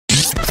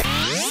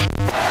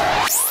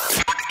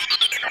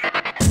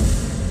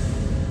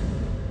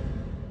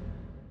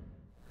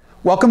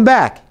Welcome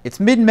back. It's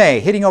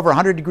mid-May, hitting over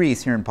 100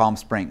 degrees here in Palm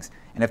Springs.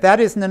 And if that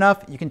isn't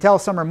enough, you can tell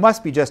summer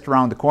must be just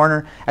around the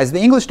corner, as the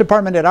English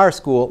department at our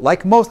school,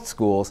 like most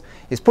schools,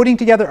 is putting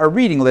together a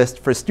reading list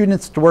for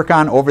students to work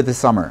on over the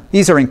summer.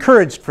 These are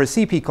encouraged for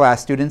CP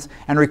class students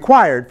and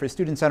required for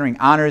students entering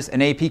honors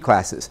and AP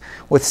classes,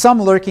 with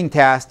some lurking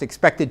tasks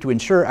expected to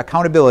ensure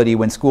accountability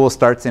when school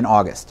starts in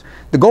August.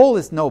 The goal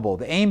is noble,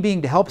 the aim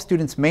being to help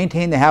students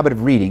maintain the habit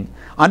of reading,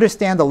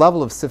 understand the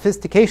level of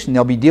sophistication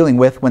they'll be dealing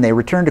with when they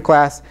return to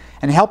class,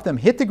 and help them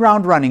hit the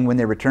ground running when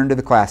they return to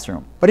the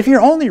classroom. But if you're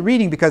only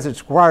reading because it's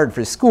required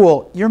for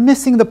school, you're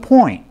missing the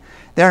point.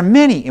 There are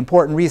many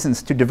important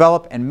reasons to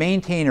develop and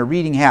maintain a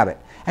reading habit.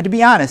 And to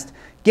be honest,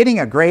 getting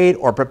a grade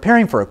or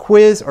preparing for a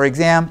quiz or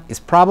exam is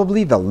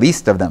probably the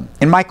least of them.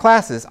 In my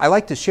classes, I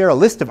like to share a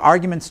list of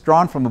arguments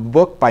drawn from a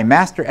book by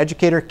master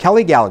educator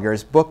Kelly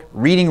Gallagher's book,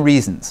 Reading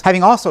Reasons.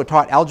 Having also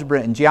taught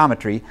algebra and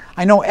geometry,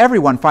 I know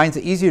everyone finds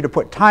it easier to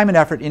put time and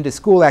effort into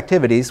school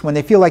activities when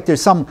they feel like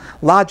there's some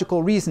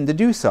logical reason to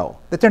do so,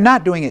 that they're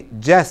not doing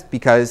it just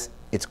because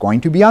it's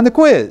going to be on the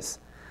quiz.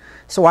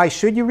 So why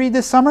should you read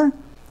this summer?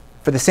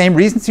 For the same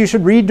reasons you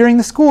should read during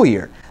the school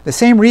year. The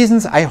same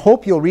reasons I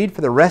hope you'll read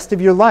for the rest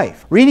of your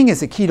life. Reading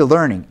is the key to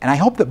learning, and I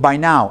hope that by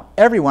now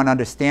everyone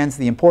understands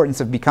the importance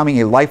of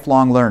becoming a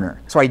lifelong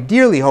learner. So I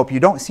dearly hope you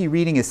don't see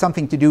reading as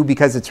something to do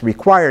because it's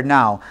required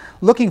now,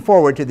 looking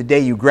forward to the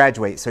day you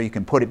graduate so you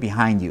can put it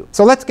behind you.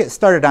 So let's get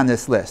started on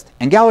this list.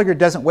 And Gallagher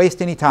doesn't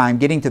waste any time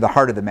getting to the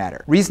heart of the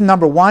matter. Reason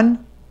number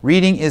one,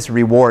 reading is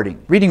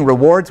rewarding. Reading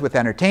rewards with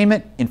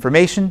entertainment,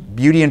 information,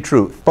 beauty, and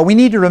truth. But we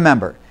need to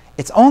remember,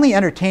 it's only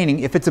entertaining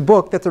if it's a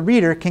book that the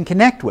reader can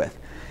connect with.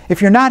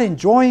 If you're not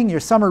enjoying your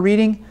summer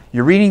reading,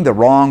 you're reading the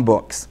wrong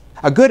books.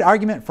 A good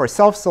argument for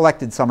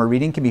self-selected summer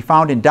reading can be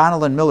found in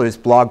Donalyn Miller's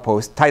blog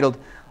post titled,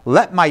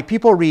 "Let My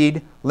People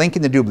Read," link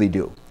in the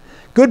doobly-doo.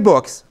 Good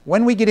books,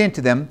 when we get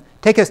into them,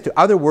 take us to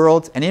other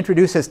worlds and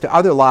introduce us to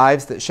other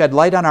lives that shed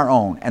light on our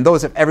own and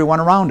those of everyone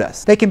around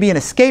us. They can be an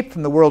escape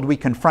from the world we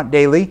confront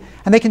daily,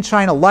 and they can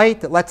shine a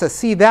light that lets us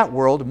see that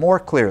world more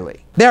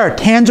clearly. There are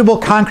tangible,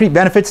 concrete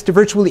benefits to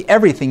virtually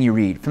everything you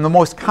read, from the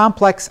most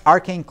complex,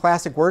 arcane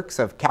classic works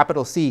of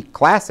capital C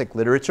classic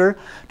literature,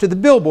 to the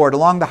billboard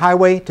along the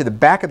highway, to the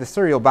back of the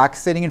cereal box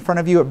sitting in front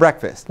of you at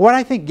breakfast. What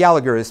I think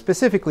Gallagher is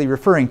specifically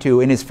referring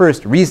to in his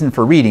first reason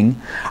for reading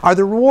are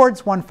the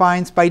rewards one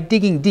finds by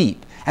digging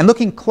deep and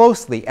looking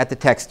closely at the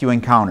text you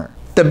encounter.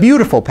 The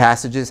beautiful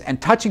passages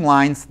and touching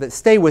lines that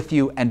stay with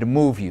you and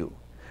move you.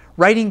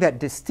 Writing that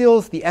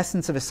distills the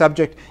essence of a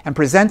subject and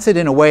presents it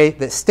in a way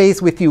that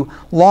stays with you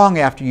long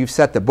after you've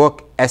set the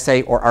book,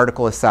 essay, or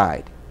article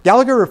aside.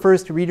 Gallagher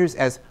refers to readers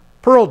as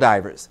pearl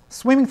divers,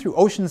 swimming through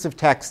oceans of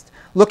text,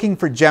 looking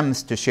for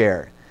gems to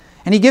share.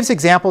 And he gives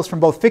examples from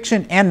both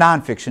fiction and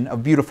nonfiction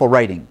of beautiful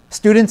writing.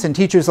 Students and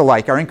teachers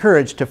alike are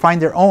encouraged to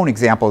find their own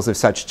examples of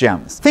such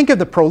gems. Think of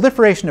the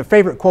proliferation of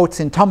favorite quotes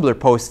in Tumblr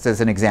posts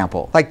as an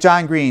example, like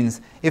John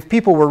Green's, "If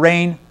people were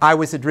rain, I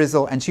was a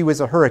drizzle and she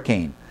was a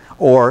hurricane,"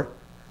 or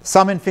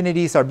 "Some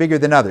infinities are bigger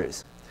than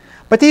others."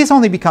 But these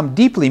only become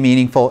deeply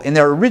meaningful in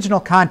their original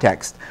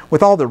context,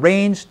 with all the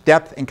range,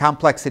 depth, and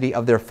complexity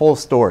of their full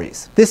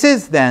stories. This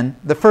is, then,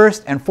 the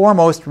first and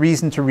foremost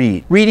reason to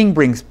read. Reading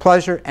brings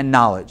pleasure and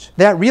knowledge.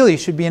 That really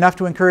should be enough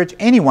to encourage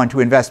anyone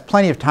to invest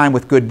plenty of time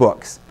with good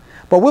books.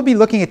 But we'll be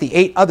looking at the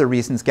 8 other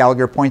reasons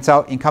Gallagher points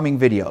out in coming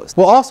videos.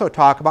 We'll also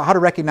talk about how to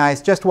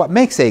recognize just what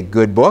makes a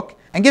good book,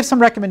 and give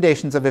some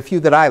recommendations of a few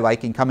that I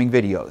like in coming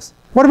videos.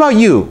 What about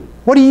you?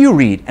 What do you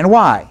read, and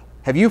why?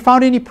 Have you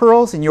found any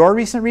pearls in your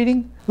recent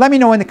reading? Let me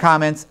know in the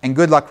comments, and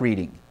good luck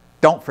reading.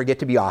 Don't forget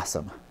to be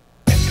awesome.